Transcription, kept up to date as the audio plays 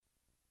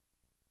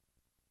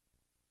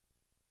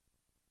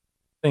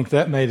I think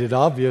that made it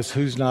obvious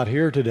who's not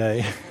here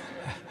today.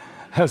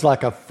 That's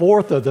like a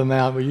fourth of the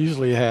amount we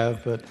usually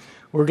have, but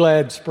we're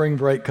glad spring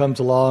break comes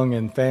along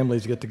and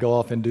families get to go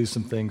off and do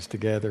some things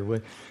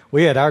together.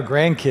 We had our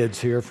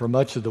grandkids here for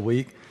much of the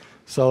week,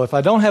 so if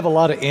I don't have a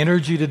lot of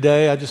energy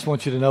today, I just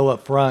want you to know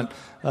up front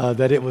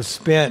that it was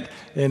spent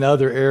in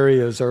other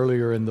areas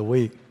earlier in the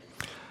week.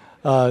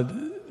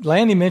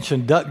 Lanny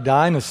mentioned Duck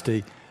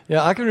Dynasty.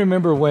 Yeah, I can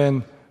remember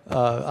when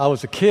I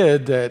was a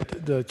kid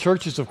that the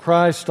Churches of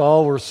Christ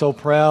all were so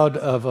proud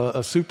of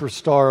a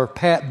superstar,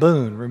 Pat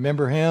Boone.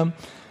 Remember him?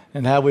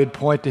 And how we'd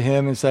point to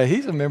him and say,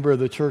 he's a member of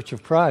the Church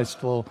of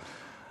Christ. Well,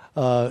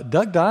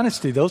 Duck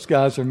Dynasty, those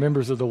guys are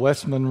members of the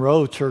West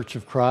Monroe Church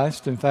of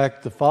Christ. In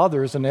fact, the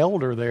father is an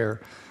elder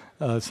there.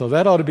 So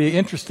that ought to be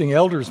interesting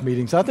elders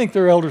meetings. I think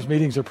their elders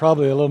meetings are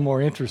probably a little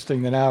more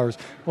interesting than ours.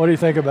 What do you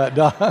think about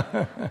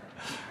Duck?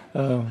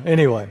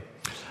 Anyway,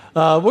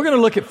 we're going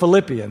to look at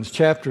Philippians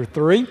chapter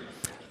 3.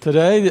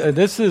 Today,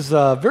 this is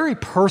a very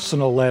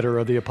personal letter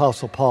of the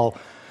Apostle Paul.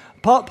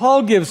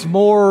 Paul gives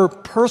more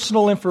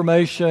personal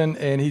information,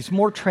 and he's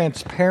more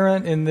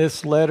transparent in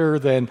this letter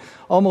than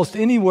almost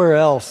anywhere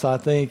else, I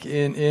think,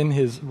 in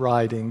his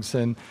writings,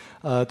 and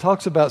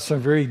talks about some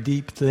very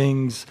deep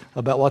things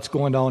about what's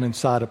going on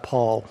inside of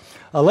Paul.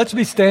 Let's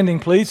be standing,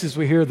 please, as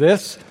we hear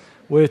this,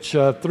 which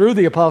through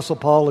the Apostle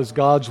Paul is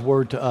God's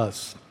word to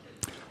us.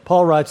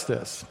 Paul writes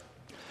this: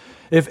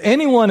 "If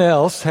anyone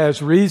else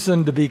has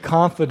reason to be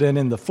confident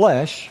in the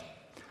flesh,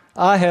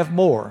 I have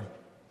more.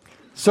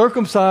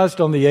 Circumcised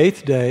on the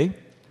 8th day,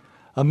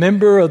 a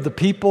member of the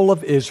people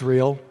of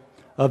Israel,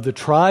 of the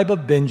tribe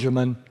of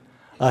Benjamin,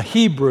 a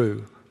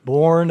Hebrew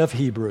born of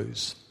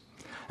Hebrews.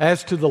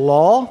 As to the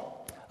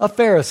law, a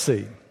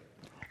Pharisee.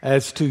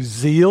 As to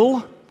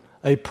zeal,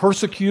 a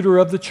persecutor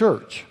of the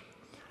church.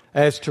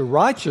 As to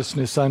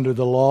righteousness under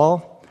the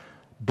law,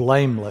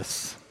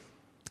 blameless.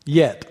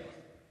 Yet,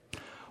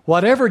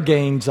 whatever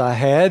gains I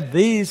had,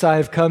 these I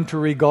have come to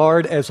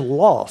regard as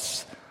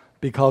loss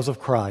because of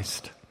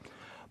Christ.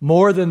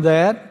 More than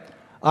that,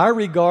 I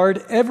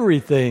regard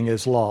everything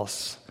as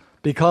loss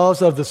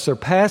because of the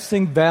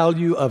surpassing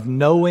value of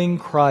knowing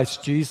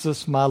Christ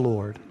Jesus my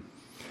Lord.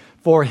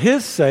 For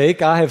His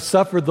sake I have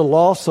suffered the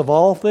loss of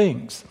all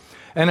things,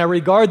 and I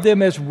regard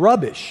them as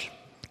rubbish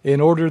in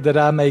order that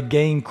I may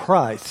gain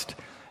Christ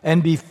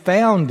and be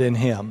found in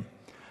Him,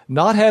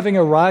 not having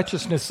a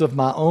righteousness of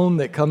my own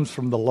that comes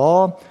from the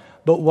law,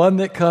 but one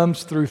that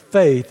comes through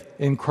faith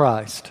in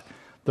Christ,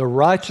 the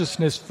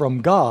righteousness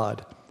from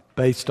God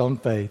based on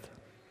faith.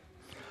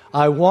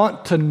 I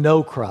want to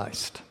know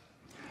Christ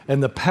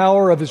and the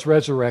power of His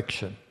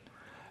resurrection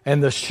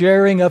and the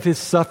sharing of His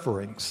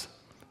sufferings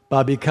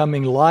by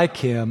becoming like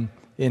Him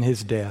in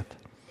His death,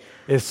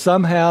 if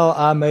somehow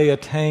I may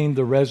attain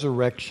the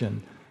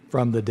resurrection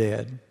from the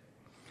dead.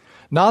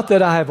 Not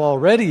that I have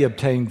already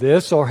obtained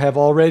this or have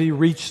already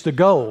reached the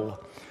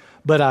goal,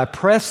 but I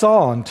press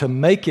on to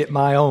make it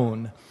my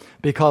own,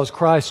 because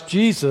Christ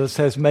Jesus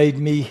has made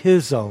me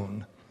His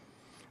own.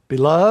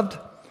 Beloved,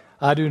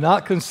 I do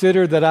not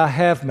consider that I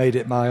have made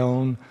it my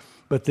own,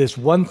 but this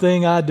one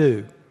thing I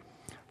do,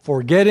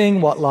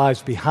 forgetting what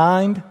lies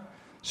behind,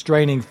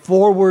 straining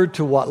forward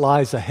to what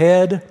lies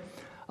ahead,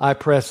 I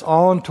press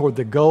on toward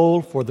the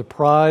goal for the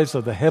prize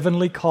of the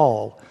heavenly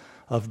call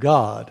of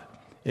God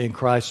in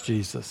Christ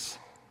Jesus."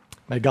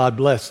 May God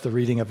bless the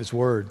reading of His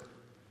Word.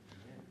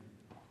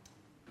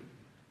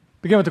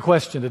 Begin with the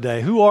question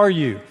today: who are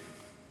you?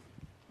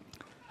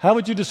 How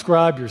would you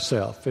describe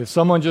yourself? If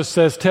someone just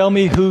says, "Tell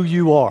me who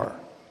you are,"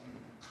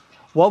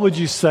 what would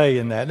you say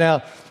in that?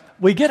 Now,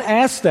 we get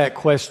asked that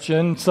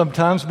question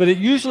sometimes, but it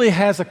usually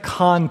has a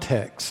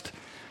context.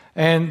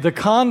 And the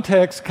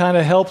context kind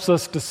of helps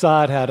us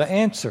decide how to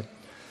answer.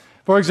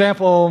 For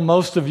example,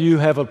 most of you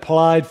have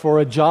applied for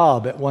a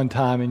job at one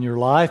time in your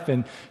life,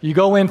 and you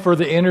go in for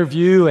the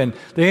interview, and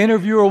the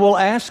interviewer will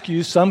ask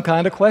you some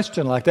kind of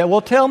question like that.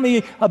 Well, tell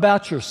me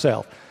about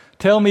yourself.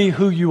 Tell me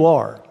who you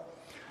are.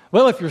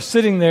 Well, if you're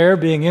sitting there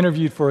being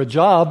interviewed for a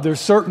job, there's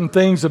certain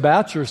things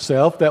about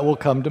yourself that will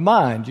come to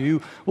mind.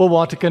 You will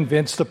want to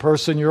convince the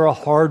person you're a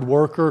hard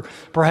worker,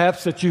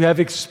 perhaps that you have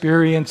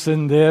experience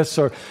in this,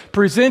 or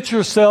present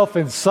yourself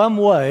in some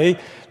way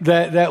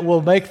that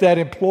will make that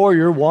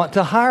employer want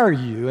to hire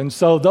you. And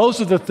so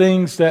those are the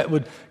things that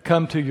would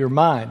come to your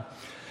mind.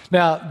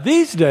 Now,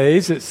 these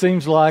days, it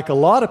seems like a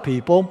lot of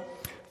people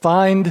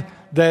find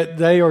that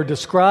they are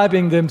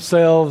describing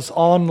themselves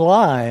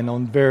online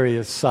on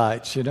various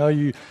sites. You know,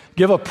 you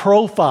give a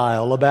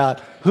profile about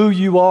who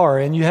you are,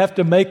 and you have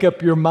to make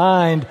up your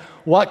mind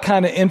what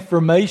kind of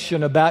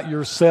information about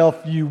yourself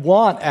you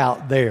want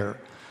out there.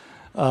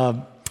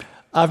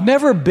 I've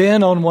never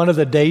been on one of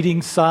the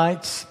dating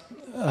sites,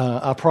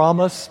 I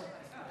promise.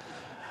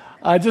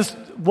 I just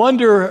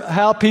wonder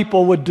how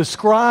people would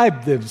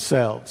describe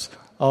themselves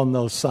on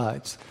those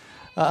sites.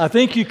 I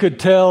think you could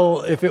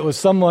tell if it was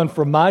someone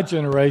from my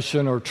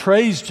generation or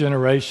Trey's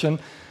generation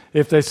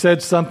if they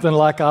said something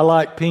like, "I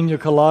like pina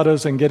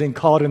coladas and getting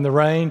caught in the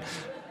rain."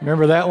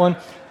 Remember that one?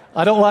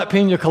 I don't like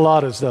pina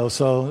coladas, though,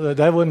 so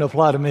that wouldn't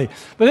apply to me.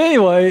 But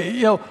anyway,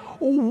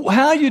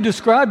 how you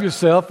describe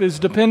yourself is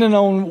dependent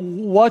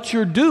on what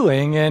you're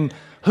doing and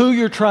who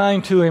you're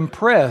trying to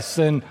impress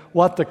and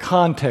what the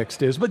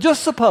context is. But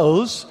just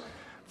suppose,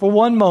 for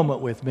one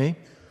moment with me,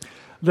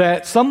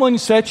 that someone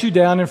sat you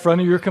down in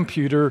front of your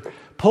computer,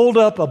 pulled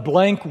up a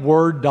blank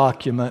Word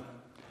document,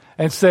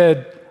 and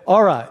said,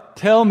 all right,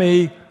 tell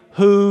me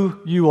who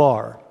you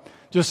are.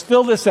 Just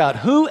fill this out.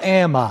 Who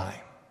am I?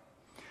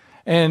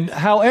 And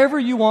however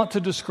you want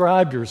to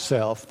describe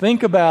yourself,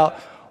 think about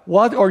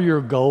what are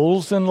your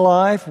goals in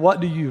life?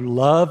 What do you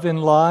love in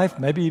life?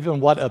 Maybe even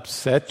what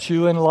upsets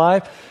you in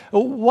life?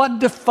 What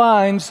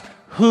defines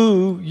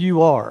who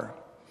you are?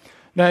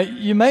 Now,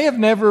 you may have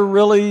never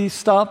really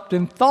stopped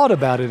and thought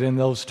about it in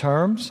those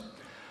terms,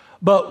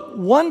 but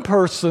one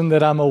person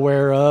that I'm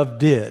aware of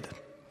did,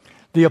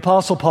 the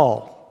Apostle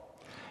Paul.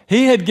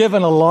 He had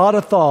given a lot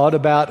of thought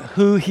about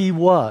who he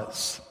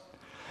was,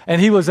 and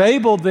he was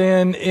able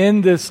then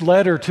in this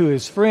letter to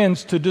his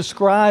friends to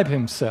describe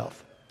himself.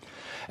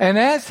 And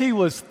as he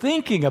was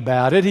thinking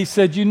about it, he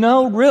said,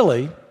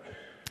 really,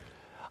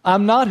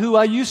 I'm not who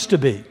I used to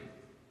be.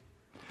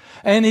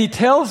 And he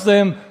tells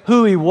them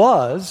who he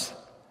was,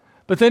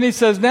 but then he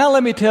says, now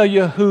let me tell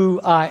you who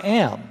I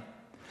am.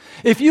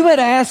 If you had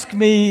asked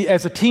me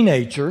as a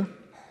teenager,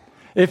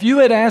 if you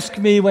had asked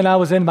me when I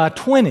was in my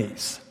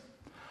 20s,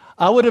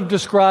 I would have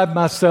described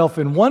myself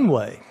in one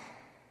way.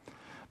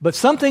 But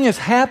something has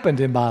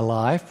happened in my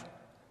life,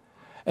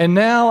 and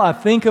now I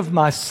think of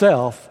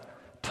myself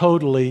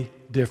totally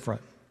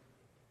different.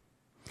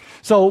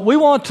 So we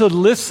want to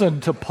listen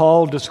to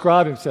Paul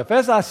describe himself.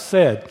 As I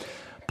said,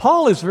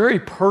 Paul is very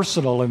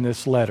personal in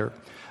this letter.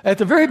 At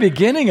the very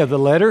beginning of the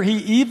letter, he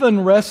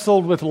even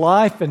wrestled with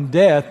life and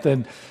death,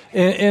 and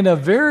in a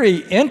very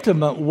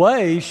intimate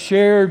way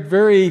shared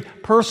very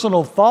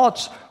personal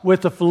thoughts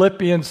with the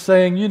Philippians,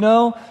 saying,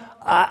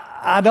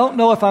 I don't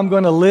know if I'm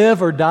going to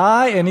live or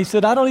die. And he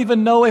said, I don't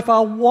even know if I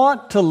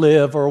want to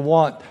live or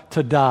want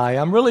to die.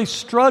 I'm really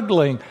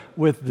struggling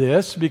with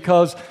this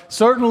because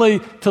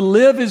certainly to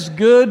live is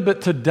good,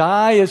 but to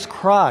die is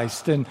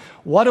Christ. And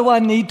what do I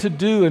need to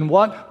do? And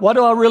what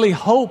do I really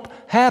hope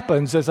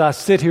happens as I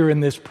sit here in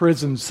this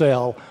prison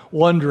cell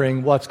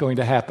wondering what's going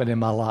to happen in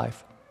my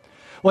life?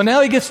 Well,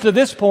 now he gets to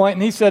this point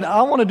and he said,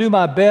 I want to do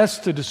my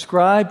best to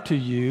describe to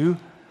you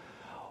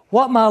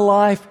what my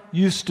life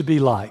used to be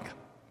like.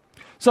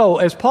 So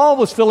as Paul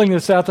was filling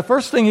this out, the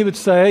first thing he would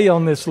say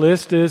on this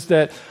list is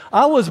that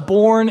I was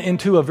born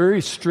into a very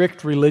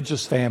strict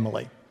religious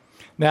family.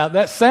 Now,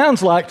 that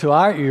sounds like to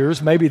our ears,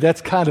 maybe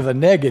that's kind of a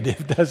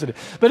negative, doesn't it?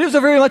 But it was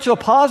very much a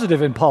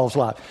positive in Paul's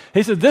life.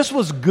 He said, this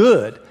was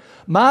good.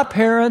 My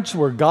parents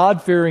were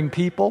God-fearing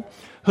people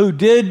who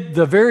did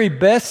the very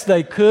best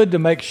they could to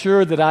make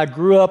sure that I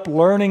grew up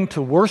learning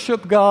to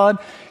worship God,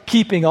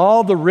 keeping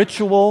all the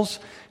rituals.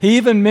 He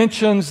even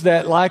mentions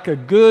that like a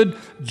good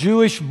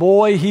Jewish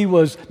boy, he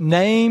was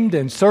named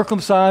and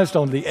circumcised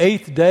on the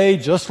 8th day,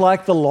 just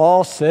like the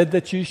law said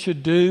that you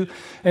should do.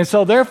 And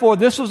so therefore,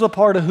 this was a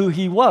part of who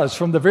he was.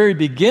 From the very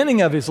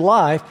beginning of his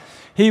life,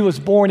 he was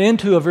born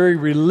into a very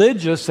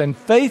religious and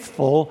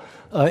faithful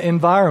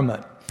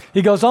environment.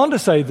 He goes on to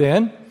say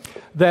then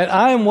that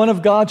I am one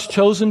of God's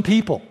chosen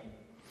people.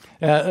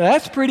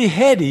 That's pretty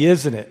heady,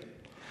 isn't it?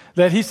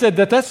 That he said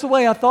that's the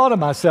way I thought of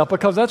myself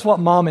because that's what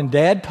mom and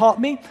dad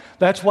taught me.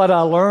 That's what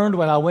I learned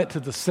when I went to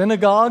the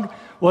synagogue,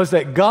 was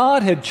that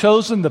God had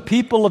chosen the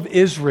people of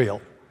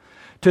Israel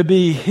to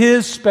be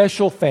his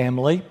special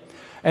family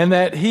and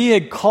that he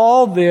had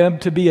called them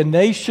to be a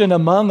nation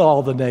among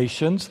all the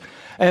nations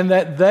and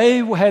that they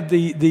had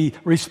the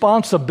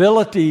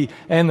responsibility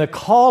and the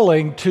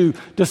calling to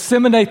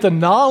disseminate the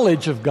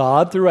knowledge of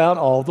God throughout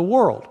all the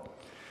world.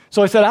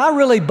 So he said, I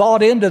really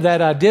bought into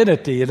that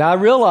identity, and I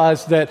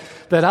realized that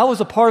I was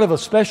a part of a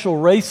special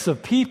race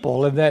of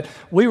people and that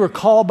we were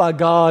called by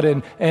God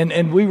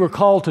and we were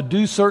called to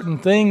do certain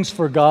things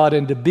for God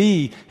and to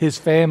be his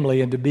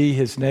family and to be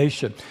his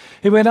nation.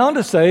 He went on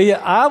to say,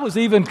 I was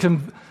even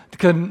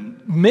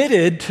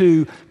committed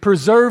to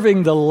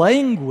preserving the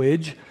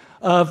language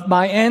of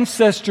my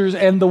ancestors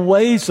and the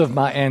ways of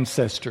my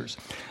ancestors.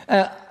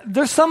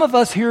 There's some of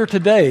us here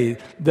today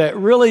that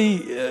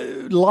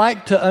really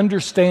like to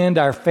understand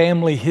our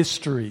family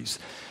histories.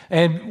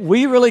 And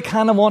we really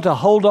kind of want to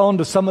hold on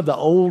to some of the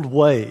old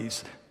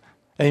ways.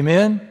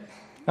 Amen?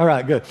 All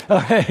right, good.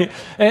 Okay.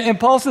 And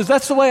Paul says,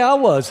 that's the way I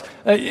was.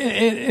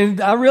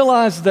 And I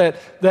realized that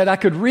I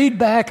could read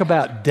back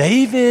about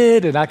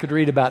David, and I could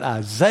read about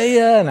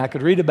Isaiah, and I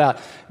could read about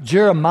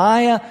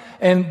Jeremiah.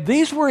 And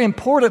these were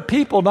important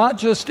people, not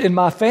just in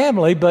my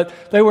family, but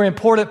they were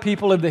important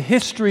people in the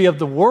history of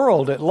the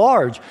world at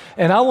large.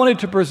 And I wanted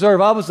to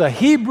preserve, I was a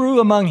Hebrew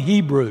among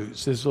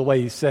Hebrews, is the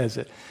way he says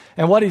it.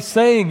 And what he's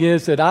saying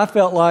is that I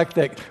felt like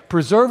that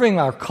preserving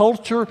our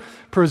culture,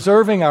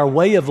 preserving our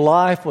way of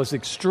life was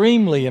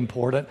extremely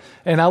important,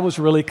 and I was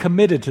really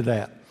committed to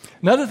that.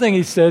 Another thing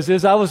he says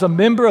is I was a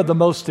member of the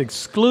most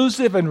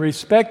exclusive and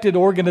respected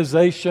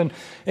organization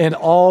in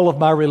all of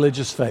my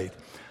religious faith.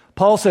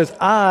 Paul says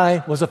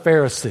I was a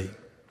Pharisee.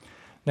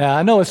 Now,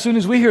 I know as soon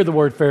as we hear the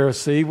word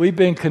Pharisee, we've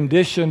been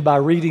conditioned by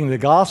reading the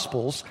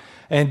Gospels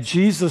and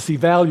Jesus'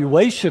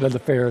 evaluation of the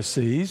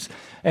Pharisees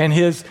and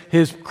his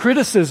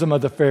criticism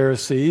of the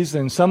Pharisees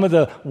and some of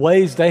the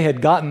ways they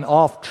had gotten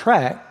off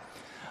track.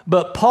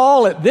 But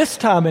Paul, at this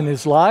time in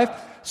his life,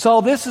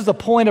 saw this as a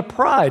point of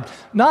pride.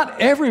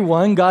 Not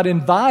everyone got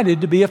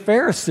invited to be a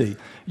Pharisee.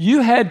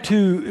 You had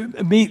to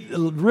meet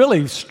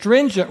really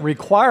stringent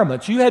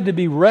requirements. You had to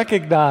be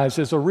recognized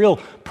as a real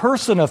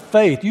person of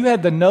faith. You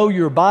had to know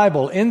your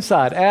Bible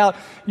inside out.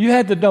 You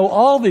had to know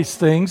all these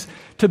things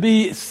to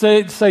be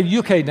say,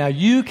 okay, now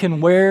you can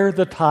wear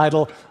the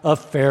title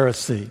of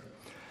Pharisee.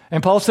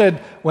 And Paul said,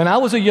 when I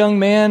was a young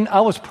man,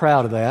 I was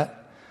proud of that.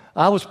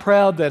 I was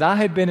proud that I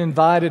had been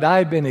invited, I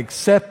had been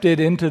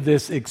accepted into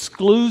this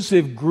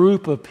exclusive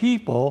group of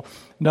people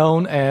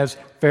known as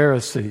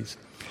Pharisees.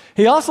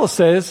 He also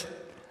says,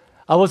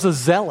 I was a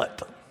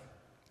zealot.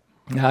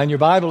 Now, in your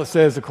Bible, it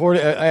says,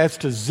 as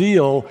to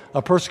zeal,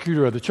 a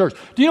persecutor of the church.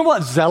 Do you know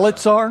what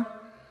zealots are?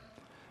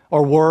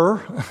 Or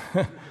were?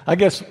 I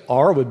guess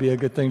are would be a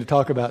good thing to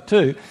talk about,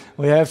 too.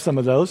 We have some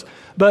of those.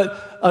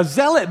 But a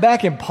zealot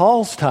back in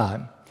Paul's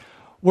time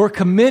were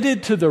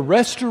committed to the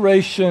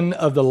restoration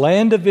of the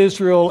land of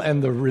Israel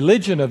and the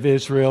religion of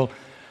Israel,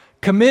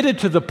 committed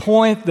to the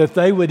point that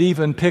they would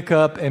even pick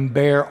up and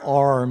bear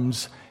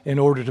arms in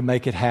order to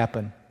make it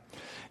happen.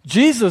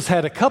 Jesus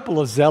had a couple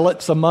of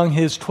zealots among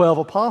his 12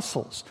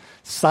 apostles.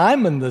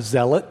 Simon the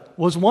Zealot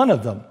was one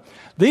of them.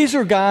 These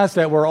are guys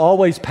that were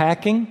always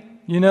packing,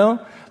 you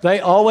know. They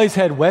always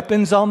had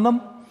weapons on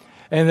them.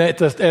 And at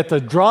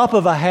the drop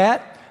of a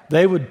hat,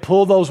 they would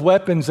pull those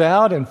weapons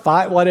out and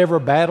fight whatever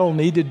battle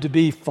needed to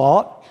be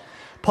fought.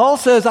 Paul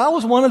says, I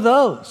was one of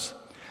those.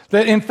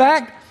 That in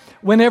fact,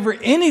 whenever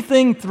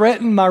anything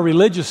threatened my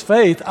religious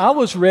faith, I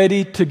was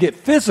ready to get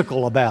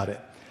physical about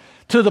it.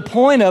 To the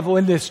point of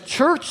when this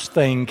church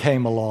thing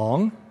came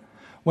along,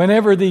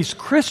 whenever these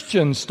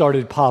Christians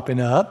started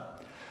popping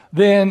up,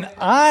 then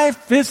I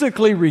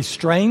physically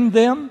restrained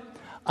them.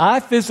 I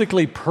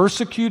physically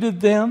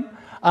persecuted them.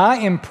 I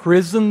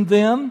imprisoned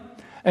them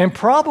and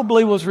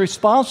probably was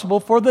responsible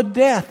for the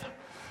death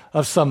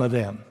of some of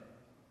them.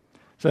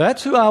 So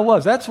that's who I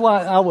was. That's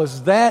why I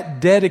was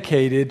that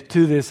dedicated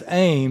to this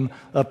aim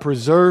of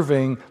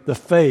preserving the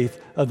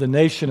faith of the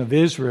nation of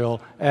Israel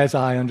as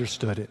I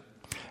understood it.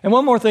 And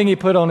one more thing he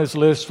put on his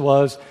list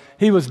was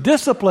he was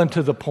disciplined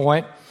to the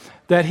point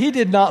that he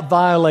did not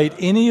violate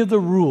any of the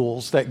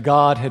rules that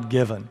God had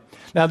given.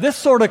 Now, this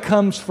sort of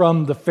comes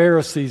from the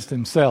Pharisees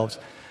themselves.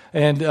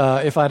 And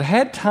if I'd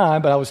had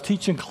time, but I was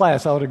teaching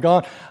class, I would have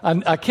gone.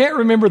 I can't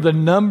remember the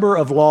number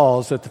of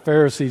laws that the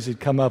Pharisees had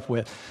come up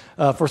with.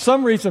 For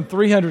some reason,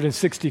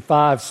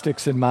 365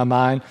 sticks in my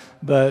mind.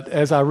 But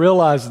as I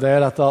realized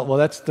that, I thought, well,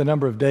 that's the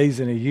number of days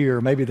in a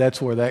year. Maybe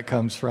that's where that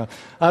comes from.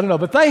 I don't know.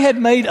 But they had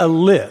made a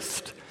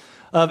list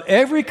of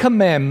every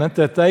commandment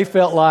that they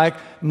felt like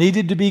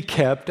needed to be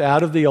kept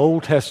out of the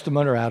Old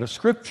Testament or out of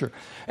Scripture.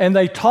 And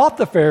they taught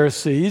the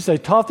Pharisees, they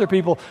taught their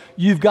people,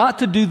 you've got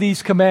to do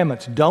these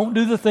commandments. Don't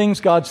do the things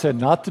God said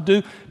not to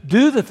do.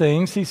 Do the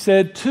things He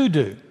said to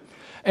do.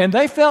 And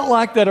they felt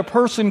like that a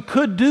person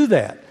could do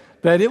that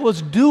it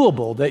was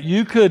doable, that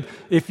you could,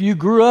 if you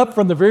grew up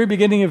from the very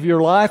beginning of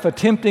your life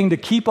attempting to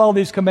keep all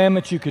these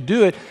commandments, you could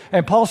do it.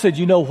 And Paul said,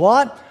 you know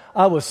what?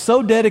 I was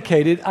so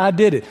dedicated, I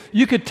did it.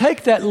 You could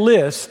take that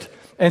list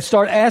and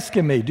start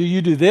asking me, do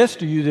you do this?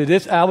 Do you do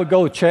this? I would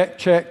go check,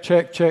 check,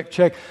 check, check,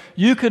 check.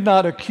 You could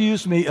not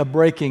accuse me of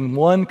breaking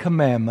one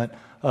commandment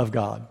of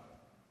God.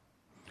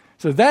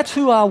 So that's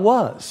who I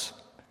was.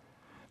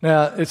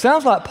 Now, it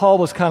sounds like Paul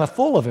was kind of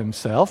full of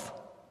himself.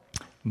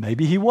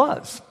 Maybe he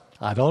was.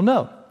 I don't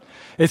know.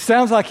 It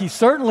sounds like he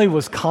certainly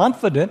was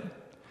confident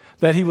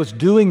that he was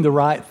doing the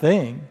right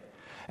thing.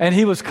 And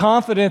he was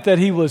confident that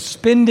he was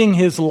spending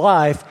his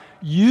life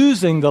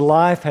using the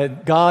life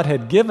God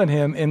had given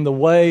him in the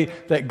way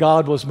that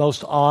God was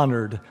most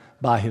honored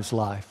by his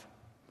life.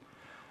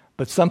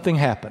 But something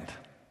happened.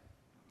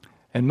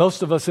 And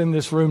most of us in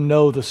this room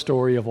know the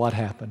story of what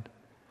happened.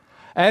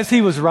 As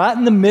he was right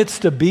in the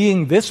midst of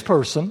being this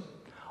person,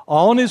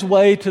 on his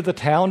way to the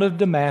town of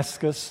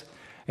Damascus,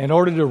 in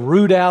order to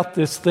root out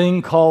this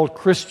thing called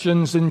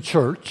Christians in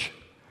church,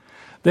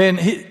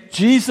 then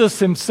Jesus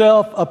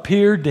himself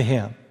appeared to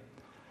him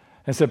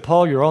and said,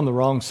 Paul, you're on the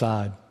wrong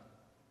side.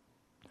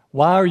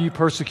 Why are you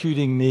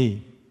persecuting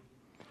me?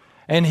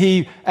 And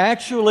he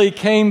actually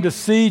came to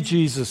see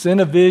Jesus in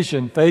a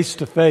vision, face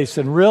to face,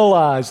 and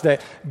realized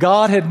that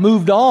God had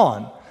moved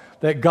on,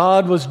 that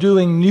God was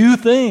doing new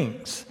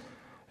things,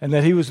 and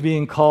that he was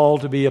being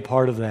called to be a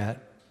part of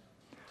that.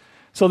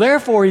 So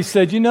therefore, he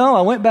said,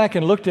 I went back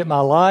and looked at my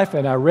life,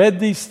 and I read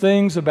these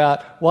things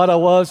about what I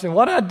was, and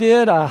what I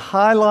did, I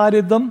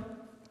highlighted them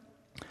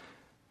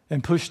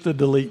and pushed the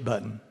delete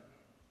button.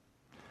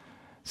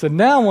 So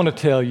now I want to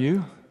tell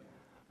you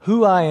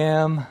who I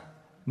am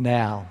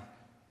now.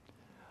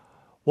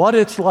 What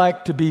it's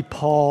like to be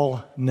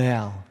Paul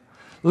now.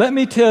 Let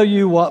me tell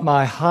you what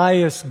my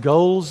highest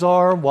goals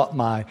are, what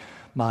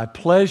my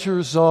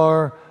pleasures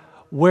are,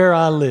 where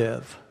I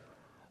live.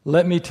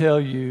 Let me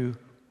tell you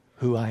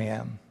who I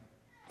am.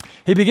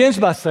 He begins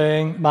by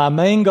saying, my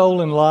main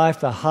goal in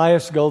life, the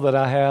highest goal that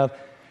I have,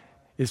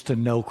 is to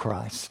know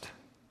Christ.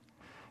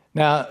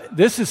 Now,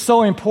 this is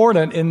so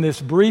important in this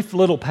brief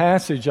little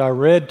passage I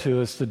read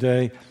to us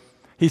today.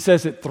 He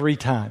says it 3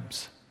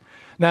 times.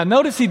 Now,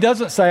 notice he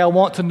doesn't say, I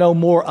want to know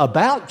more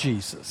about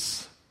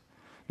Jesus.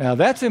 Now,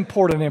 that's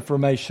important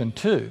information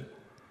too.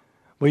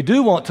 We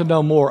do want to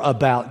know more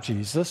about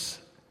Jesus.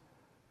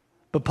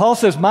 But Paul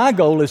says, my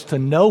goal is to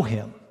know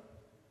him.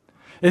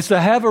 It's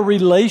to have a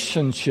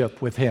relationship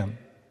with him.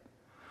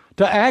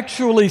 To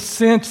actually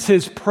sense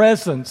his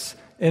presence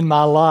in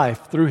my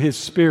life through his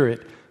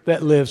Spirit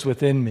that lives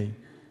within me.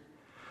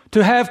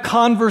 To have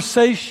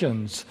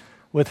conversations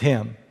with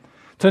him.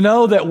 To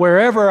know that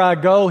wherever I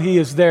go, he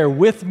is there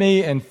with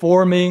me and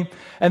for me.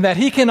 And that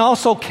he can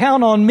also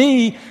count on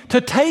me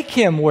to take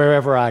him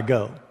wherever I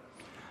go.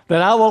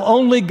 That I will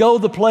only go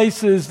the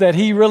places that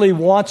he really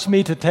wants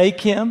me to take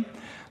him.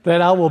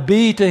 That I will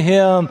be to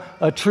him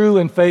a true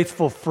and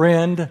faithful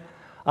friend.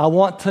 I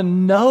want to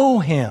know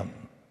him.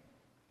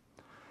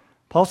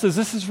 Paul says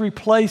this has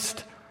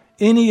replaced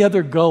any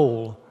other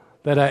goal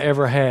that I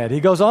ever had. He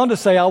goes on to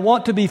say, I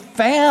want to be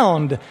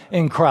found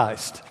in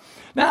Christ.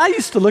 Now, I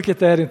used to look at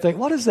that and think,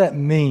 what does that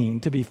mean,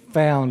 to be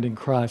found in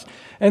Christ?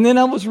 And then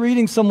I was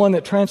reading someone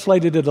that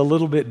translated it a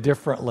little bit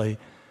differently.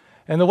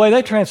 And the way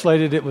they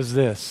translated it was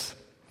this: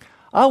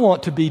 I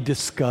want to be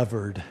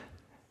discovered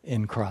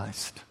in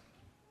Christ.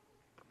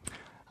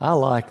 I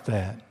like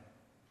that.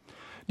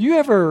 Do you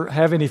ever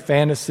have any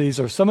fantasies,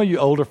 or some of you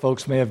older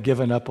folks may have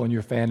given up on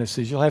your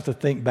fantasies? You'll have to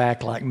think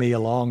back like me a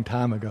long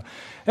time ago.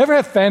 Ever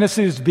have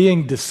fantasies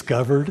being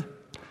discovered?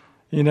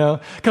 You know,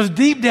 because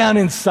deep down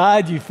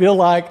inside you feel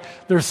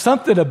like there's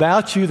something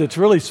about you that's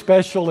really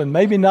special and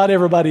maybe not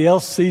everybody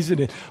else sees it.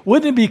 And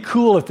wouldn't it be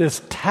cool if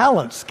this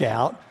talent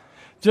scout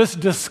just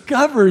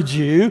discovered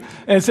you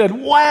and said,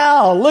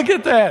 wow, look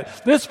at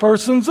that. This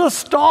person's a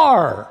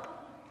star.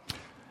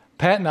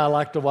 Pat and I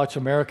like to watch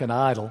American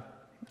Idol.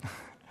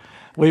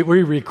 We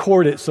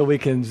record it so we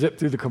can zip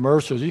through the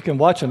commercials. You can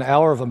watch an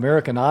hour of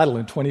American Idol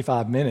in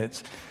 25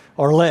 minutes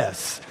or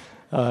less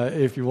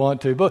if you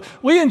want to. But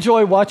we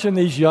enjoy watching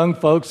these young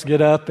folks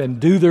get up and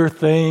do their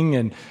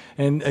thing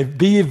and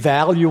be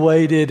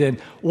evaluated. And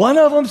one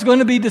of them's going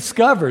to be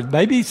discovered.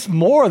 Maybe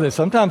more than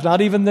sometimes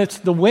not even that's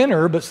the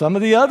winner, but some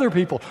of the other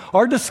people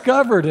are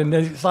discovered. And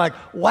it's like,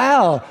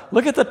 wow,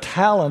 look at the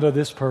talent of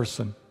this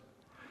person.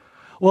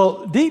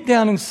 Well, deep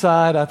down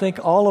inside, I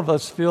think all of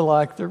us feel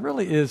like there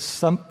really is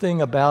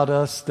something about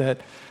us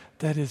that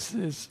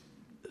is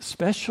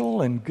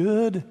special and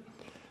good.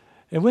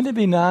 And wouldn't it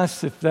be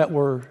nice if that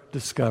were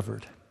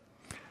discovered?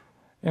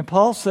 And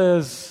Paul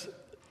says,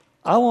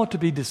 I want to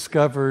be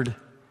discovered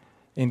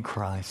in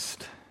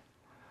Christ.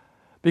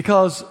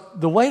 Because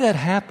the way that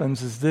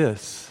happens is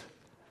this.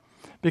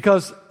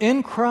 Because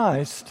in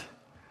Christ,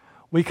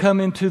 we come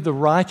into the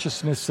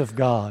righteousness of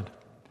God.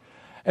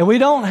 And we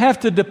don't have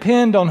to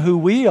depend on who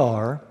we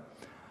are,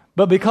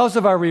 but because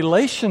of our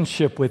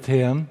relationship with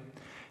him,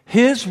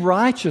 his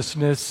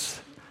righteousness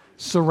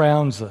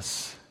surrounds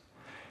us.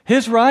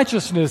 His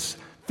righteousness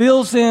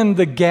fills in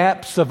the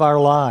gaps of our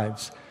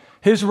lives.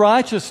 His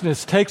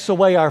righteousness takes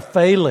away our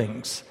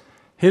failings.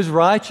 His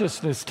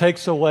righteousness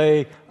takes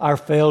away our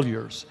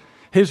failures.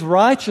 His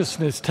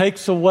righteousness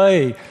takes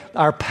away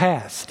our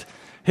past.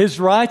 His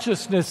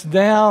righteousness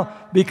now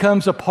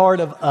becomes a part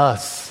of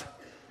us.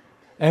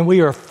 And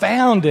we are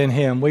found in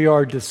him. We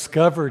are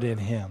discovered in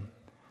him.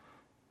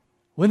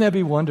 Wouldn't that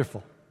be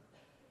wonderful?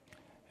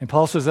 And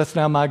Paul says that's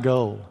now my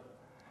goal.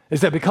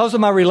 Is that because of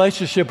my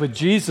relationship with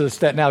Jesus,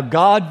 that now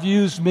God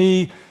views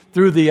me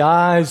through the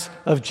eyes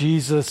of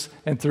Jesus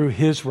and through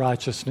his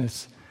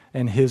righteousness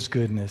and his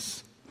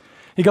goodness.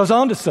 He goes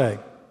on to say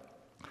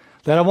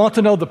that I want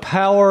to know the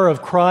power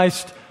of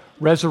Christ's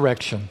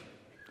resurrection.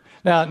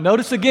 Now,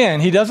 notice again,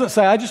 he doesn't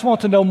say, I just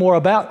want to know more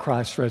about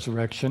Christ's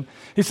resurrection.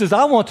 He says,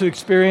 I want to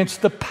experience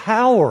the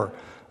power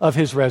of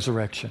his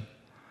resurrection.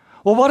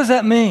 Well, what does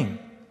that mean?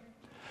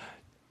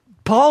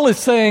 Paul is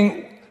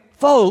saying,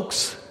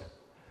 folks,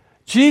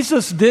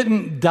 Jesus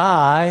didn't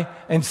die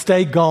and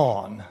stay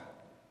gone.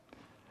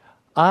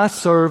 I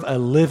serve a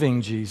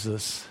living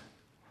Jesus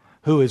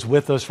who is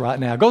with us right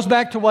now. It goes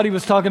back to what he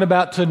was talking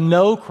about, to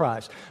know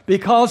Christ.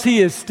 Because he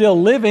is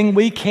still living,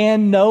 we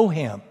can know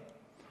him.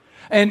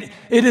 And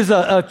it is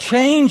a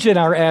change in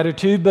our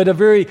attitude, but a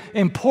very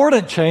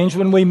important change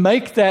when we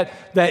make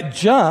that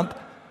jump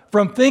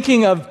from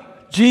thinking of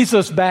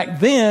Jesus back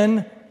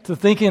then to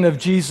thinking of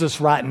Jesus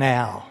right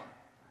now.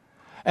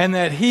 And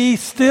that he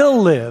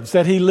still lives,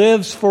 that he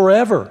lives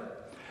forever.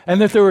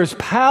 And that there is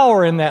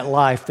power in that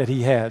life that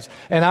he has.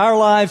 And our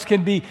lives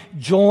can be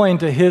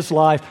joined to his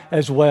life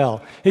as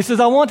well. He says,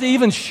 I want to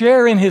even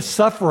share in his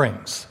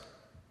sufferings.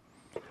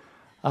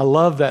 I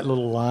love that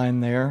little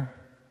line there.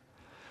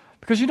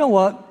 Because you know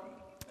what?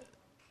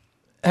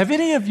 Have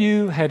any of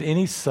you had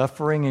any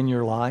suffering in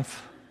your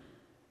life?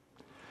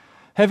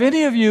 Have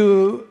any of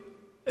you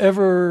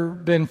ever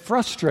been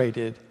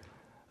frustrated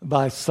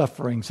by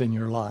sufferings in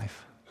your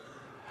life?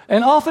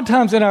 And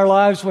oftentimes in our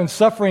lives, when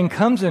suffering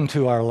comes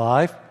into our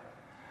life,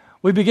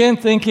 we begin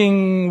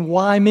thinking,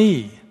 why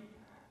me?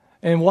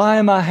 And why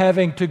am I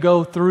having to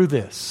go through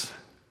this?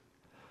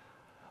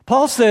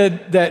 Paul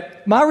said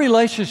that my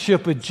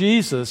relationship with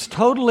Jesus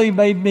totally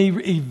made me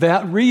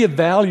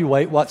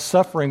reevaluate what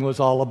suffering was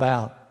all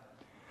about.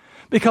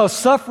 Because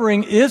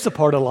suffering is a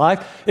part of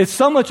life. It's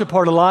so much a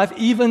part of life,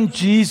 even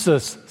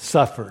Jesus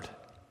suffered.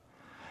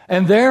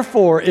 And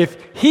therefore, if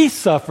he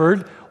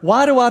suffered,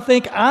 why do I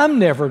think I'm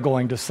never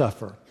going to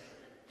suffer?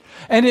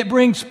 And it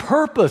brings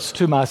purpose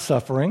to my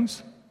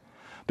sufferings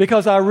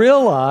because I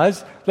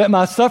realize that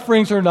my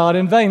sufferings are not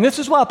in vain. This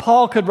is why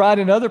Paul could write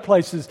in other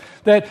places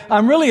that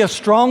I'm really a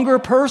stronger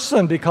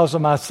person because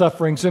of my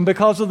sufferings and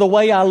because of the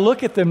way I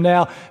look at them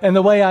now and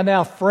the way I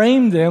now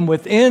frame them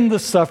within the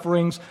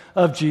sufferings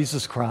of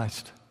Jesus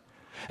Christ.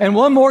 And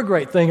one more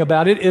great thing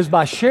about it is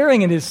by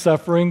sharing in his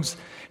sufferings,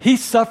 he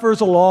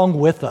suffers along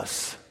with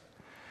us.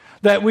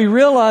 That we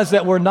realize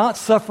that we're not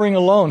suffering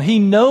alone. He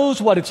knows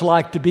what it's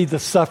like to be the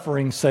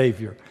suffering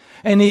Savior.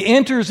 And he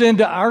enters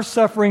into our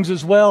sufferings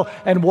as well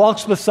and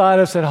walks beside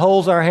us and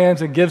holds our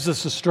hands and gives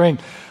us the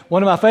strength.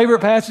 One of my favorite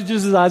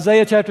passages is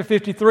Isaiah chapter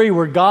 53,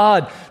 where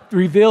God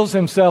reveals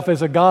himself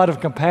as a God of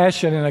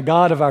compassion and a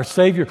God of our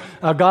Savior,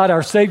 a God,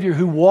 our Savior,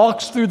 who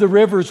walks through the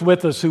rivers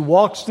with us, who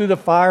walks through the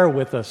fire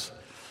with us,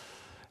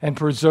 and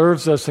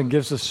preserves us and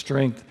gives us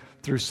strength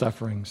through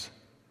sufferings.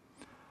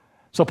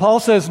 So Paul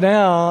says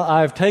now,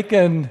 I've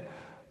taken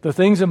the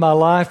things in my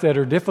life that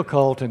are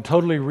difficult and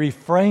totally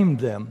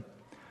reframed them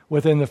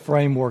within the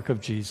framework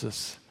of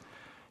Jesus.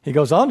 He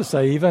goes on to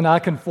say, even I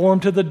conform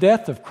to the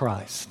death of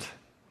Christ.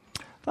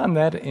 I find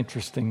that an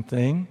interesting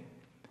thing.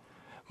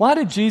 Why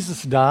did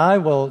Jesus die?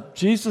 Well,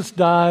 Jesus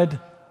died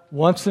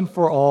once and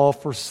for all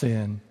for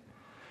sin.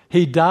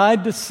 He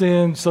died to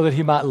sin so that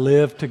he might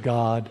live to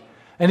God.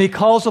 And he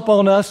calls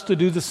upon us to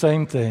do the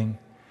same thing.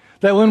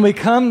 That when we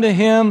come to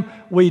him,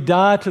 we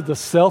die to the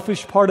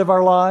selfish part of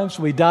our lives.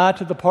 We die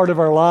to the part of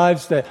our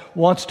lives that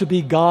wants to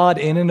be God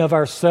in and of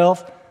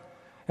ourselves.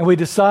 And we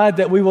decide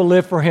that we will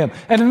live for him.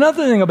 And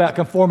another thing about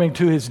conforming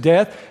to his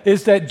death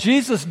is that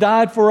Jesus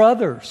died for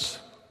others.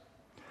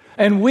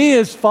 And we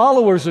as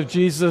followers of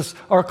Jesus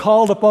are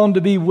called upon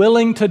to be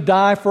willing to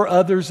die for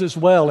others as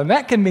well. And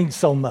that can mean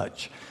so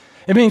much.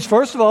 It means,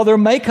 first of all, there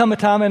may come a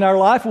time in our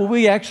life where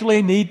we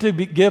actually need to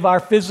give our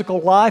physical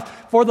life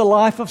for the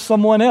life of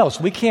someone else.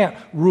 We can't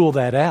rule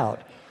that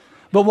out.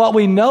 But what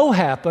we know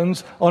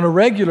happens on a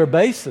regular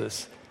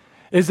basis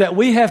is that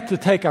we have to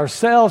take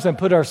ourselves and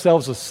put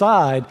ourselves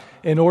aside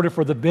in order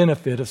for the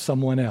benefit of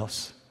someone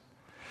else.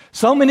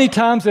 So many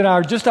times in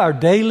our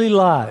daily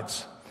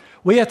lives,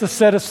 we have to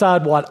set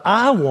aside what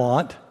I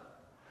want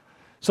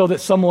so that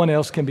someone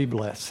else can be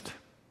blessed.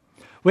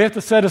 We have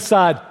to set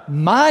aside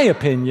my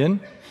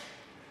opinion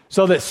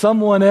so that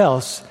someone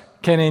else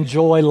can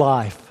enjoy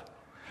life.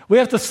 We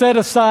have to set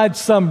aside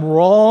some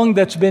wrong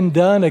that's been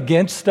done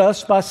against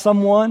us by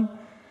someone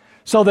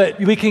so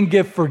that we can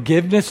give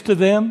forgiveness to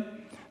them,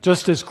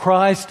 just as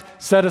Christ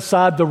set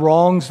aside the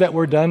wrongs that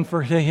were done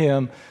for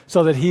him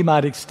so that he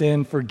might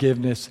extend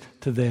forgiveness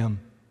to them.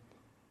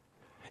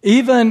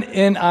 Even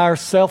in our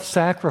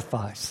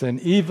self-sacrifice and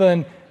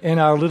even in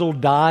our little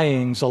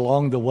dyings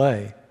along the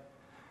way,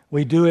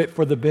 we do it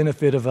for the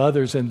benefit of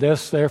others, and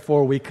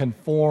therefore we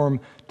conform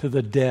to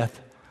the death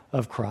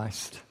of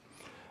Christ.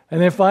 And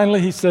then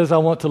finally he says, I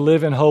want to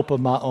live in hope of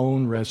my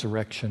own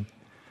resurrection.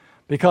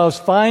 Because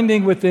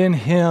finding within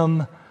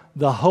him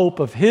the hope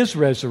of his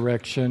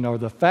resurrection, or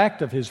the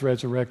fact of his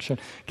resurrection,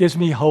 gives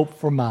me hope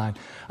for mine.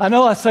 I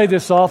know I say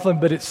this often,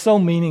 but it's so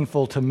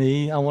meaningful to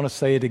me. I want to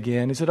say it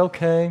again. Is it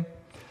okay?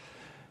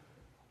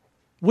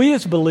 We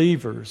as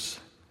believers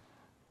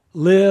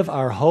live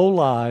our whole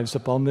lives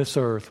upon this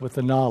earth with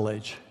the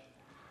knowledge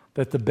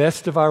that the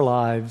best of our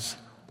lives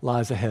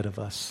lies ahead of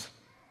us.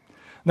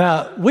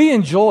 Now, we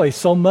enjoy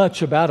so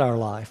much about our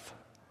life,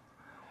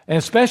 and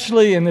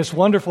especially in this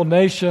wonderful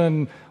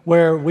nation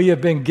where we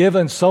have been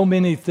given so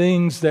many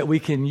things that we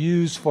can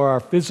use for our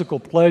physical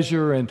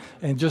pleasure and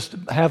just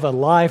have a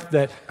life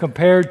that,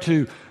 compared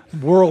to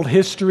world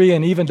history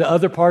and even to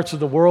other parts of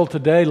the world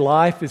today,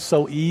 life is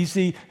so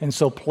easy and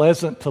so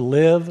pleasant to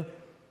live.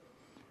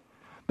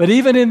 But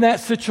even in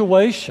that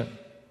situation,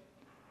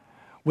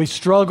 we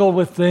struggle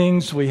with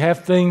things, we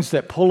have things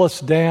that pull us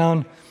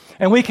down,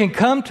 and we can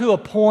come to a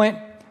point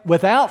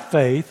without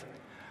faith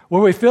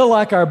where we feel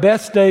like our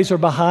best days are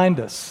behind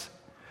us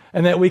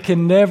and that we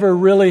can never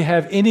really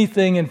have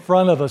anything in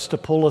front of us to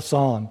pull us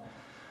on.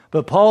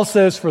 But Paul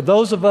says for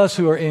those of us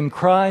who are in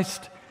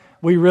Christ,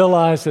 we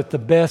realize that the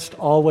best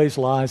always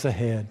lies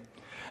ahead.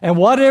 And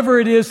whatever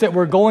it is that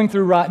we're going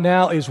through right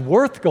now is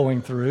worth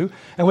going through,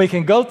 and we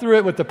can go through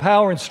it with the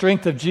power and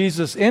strength of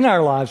Jesus in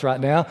our lives right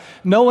now,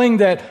 knowing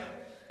that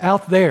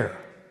out there,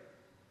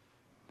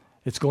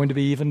 it's going to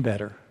be even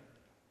better.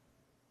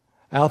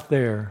 Out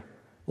there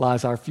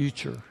lies our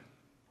future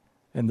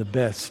and the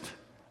best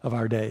of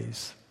our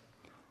days.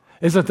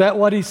 Isn't that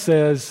what he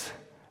says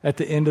at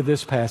the end of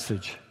this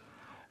passage?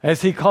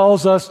 As he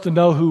calls us to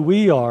know who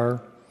we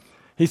are,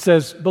 he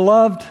says,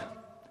 Beloved,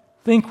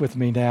 Think with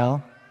me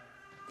now.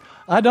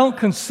 I don't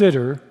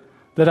consider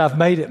that I've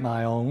made it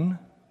my own,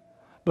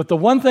 but the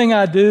one thing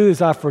I do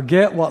is I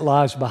forget what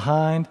lies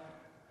behind,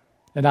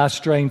 and I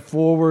strain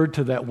forward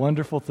to that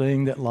wonderful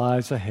thing that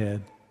lies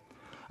ahead.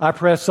 I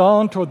press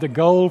on toward the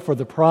goal for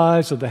the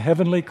prize of the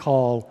heavenly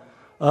call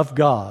of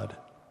God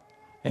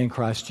in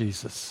Christ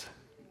Jesus.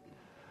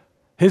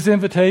 His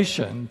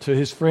invitation to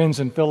his friends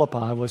in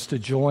Philippi was to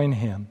join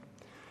him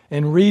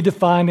in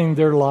redefining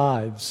their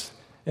lives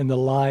in the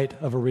light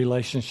of a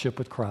relationship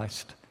with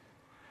Christ.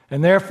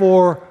 And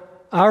therefore,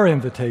 our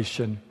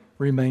invitation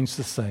remains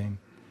the same,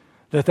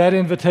 that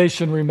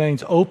invitation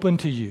remains open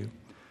to you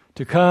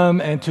to come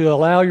and to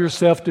allow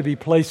yourself to be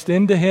placed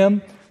into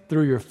him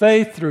through your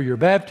faith, through your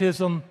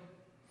baptism,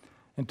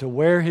 and to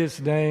wear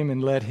his name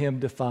and let him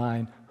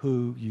define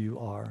who you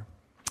are.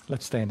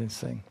 Let's stand and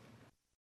sing.